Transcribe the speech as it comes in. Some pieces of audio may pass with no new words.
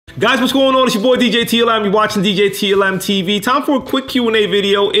Guys, what's going on? It's your boy djTLM. You're watching djTLMtv. Time for a quick Q&A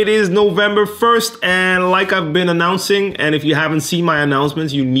video. It is November 1st, and like I've been announcing, and if you haven't seen my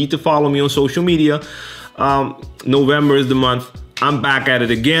announcements, you need to follow me on social media. November is the month. I'm back at it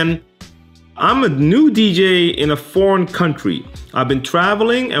again. I'm a new DJ in a foreign country. I've been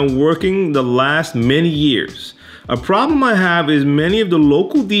traveling and working the last many years. A problem I have is many of the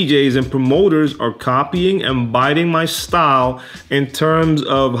local DJs and promoters are copying and biting my style in terms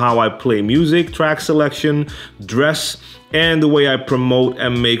of how I play music, track selection, dress, and the way I promote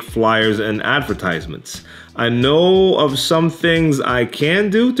and make flyers and advertisements. I know of some things I can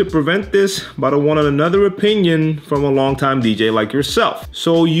do to prevent this, but I wanted another opinion from a longtime DJ like yourself.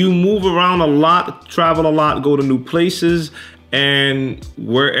 So you move around a lot, travel a lot, go to new places, and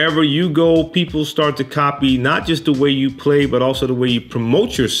wherever you go, people start to copy not just the way you play, but also the way you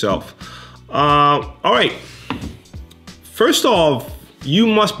promote yourself. All right. First off, you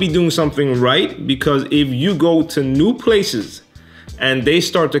must be doing something right, because if you go to new places and they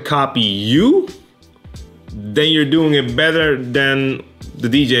start to copy you, then you're doing it better than the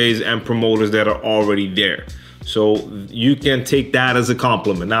DJs and promoters that are already there. So you can take that as a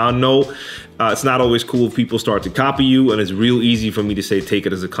compliment. Now, I know it's not always cool if people start to copy you, and it's real easy for me to say take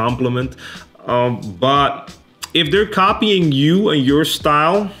it as a compliment. But if they're copying you and your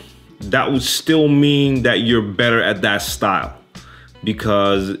style, that would still mean that you're better at that style.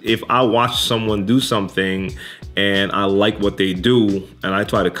 Because if I watch someone do something and I like what they do and I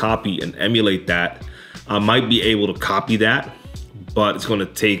try to copy and emulate that, I might be able to copy that, but it's gonna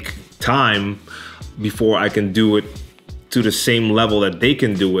take time before I can do it to the same level that they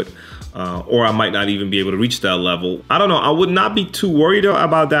can do it, or I might not even be able to reach that level. I don't know, I would not be too worried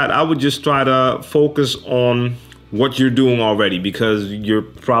about that. I would just try to focus on what you're doing already, because you're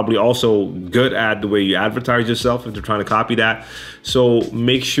probably also good at the way you advertise yourself if they're trying to copy that. So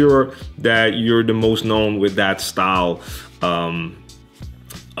make sure that you're the most known with that style,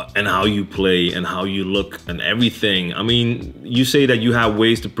 and how you play and how you look and everything. I mean, you say that you have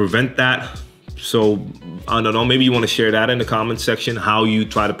ways to prevent that. So I don't know, maybe you want to share that in the comment section, how you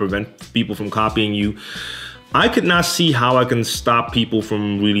try to prevent people from copying you. I could not see how I can stop people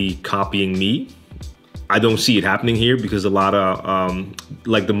from really copying me. I don't see it happening here, because a lot of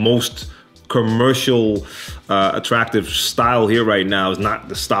like the most commercial attractive style here right now is not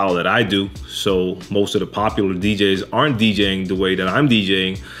the style that I do. So most of the popular DJs aren't DJing the way that I'm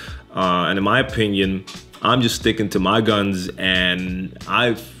DJing, and in my opinion, I'm just sticking to my guns. And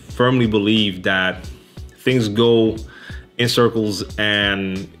I firmly believe that things go in circles,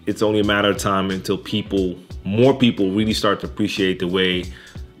 and it's only a matter of time until more people really start to appreciate the way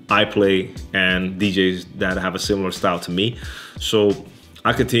I play and DJs that have a similar style to me. So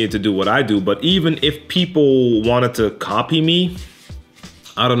I continue to do what I do, but even if people wanted to copy me,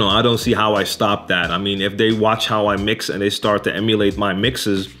 I don't know, I don't see how I stop that. I mean, if they watch how I mix and they start to emulate my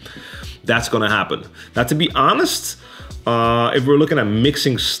mixes, that's gonna happen. Now, to be honest, if we're looking at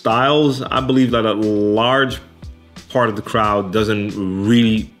mixing styles, I believe that a large part of the crowd doesn't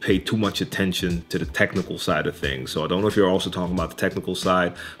really pay too much attention to the technical side of things. So I don't know if you're also talking about the technical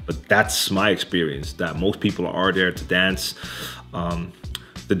side, but that's my experience, that most people are there to dance,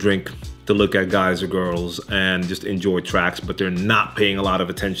 to drink, to look at guys or girls, and just enjoy tracks, but they're not paying a lot of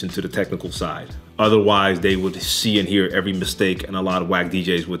attention to the technical side. Otherwise, they would see and hear every mistake, and a lot of whack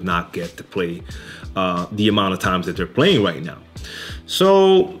DJs would not get to play the amount of times that they're playing right now.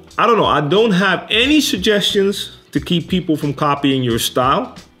 So I don't know, I don't have any suggestions to keep people from copying your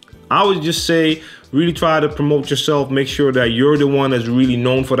style. I would just say, really try to promote yourself. Make sure that you're the one that's really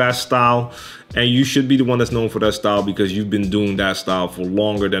known for that style, and you should be the one that's known for that style because you've been doing that style for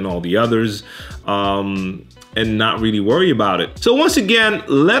longer than all the others, and not really worry about it. So once again,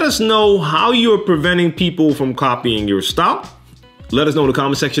 let us know how you're preventing people from copying your style. Let us know in the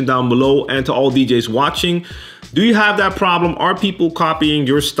comment section down below. And to all DJs watching, do you have that problem? Are people copying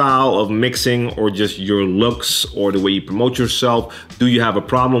your style of mixing, or just your looks, or the way you promote yourself? Do you have a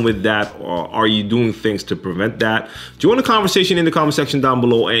problem with that, or are you doing things to prevent that? Join the conversation in the comment section down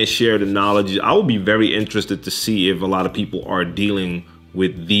below and share the knowledge. I will be very interested to see if a lot of people are dealing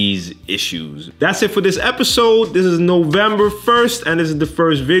with these issues. That's it for this episode. This is November 1st, and this is the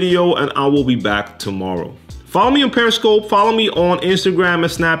first video, and I will be back tomorrow. Follow me on Periscope, follow me on Instagram and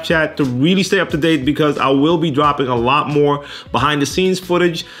Snapchat to really stay up to date, because I will be dropping a lot more behind the scenes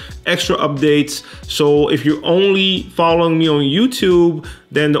footage, extra updates. So if you're only following me on YouTube,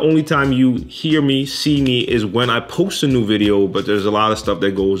 then the only time you hear me, see me is when I post a new video, but there's a lot of stuff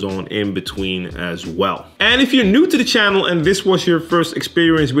that goes on in between as well. And if you're new to the channel and this was your first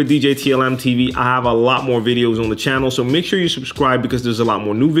experience with djTLMtv, I have a lot more videos on the channel, so make sure you subscribe because there's a lot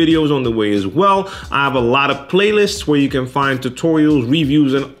more new videos on the way as well. I have a lot of playlists where you can find tutorials,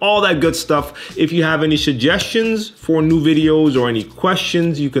 reviews, and all that good stuff. If you have any suggestions for new videos or any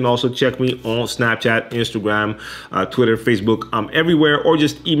questions, you can also check me on Snapchat, Instagram, Twitter, Facebook. I'm everywhere, or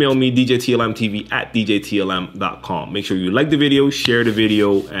just email me djTLMtv@djtlm.com. Make sure you like the video, share the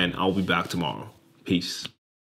video, and I'll be back tomorrow. Peace.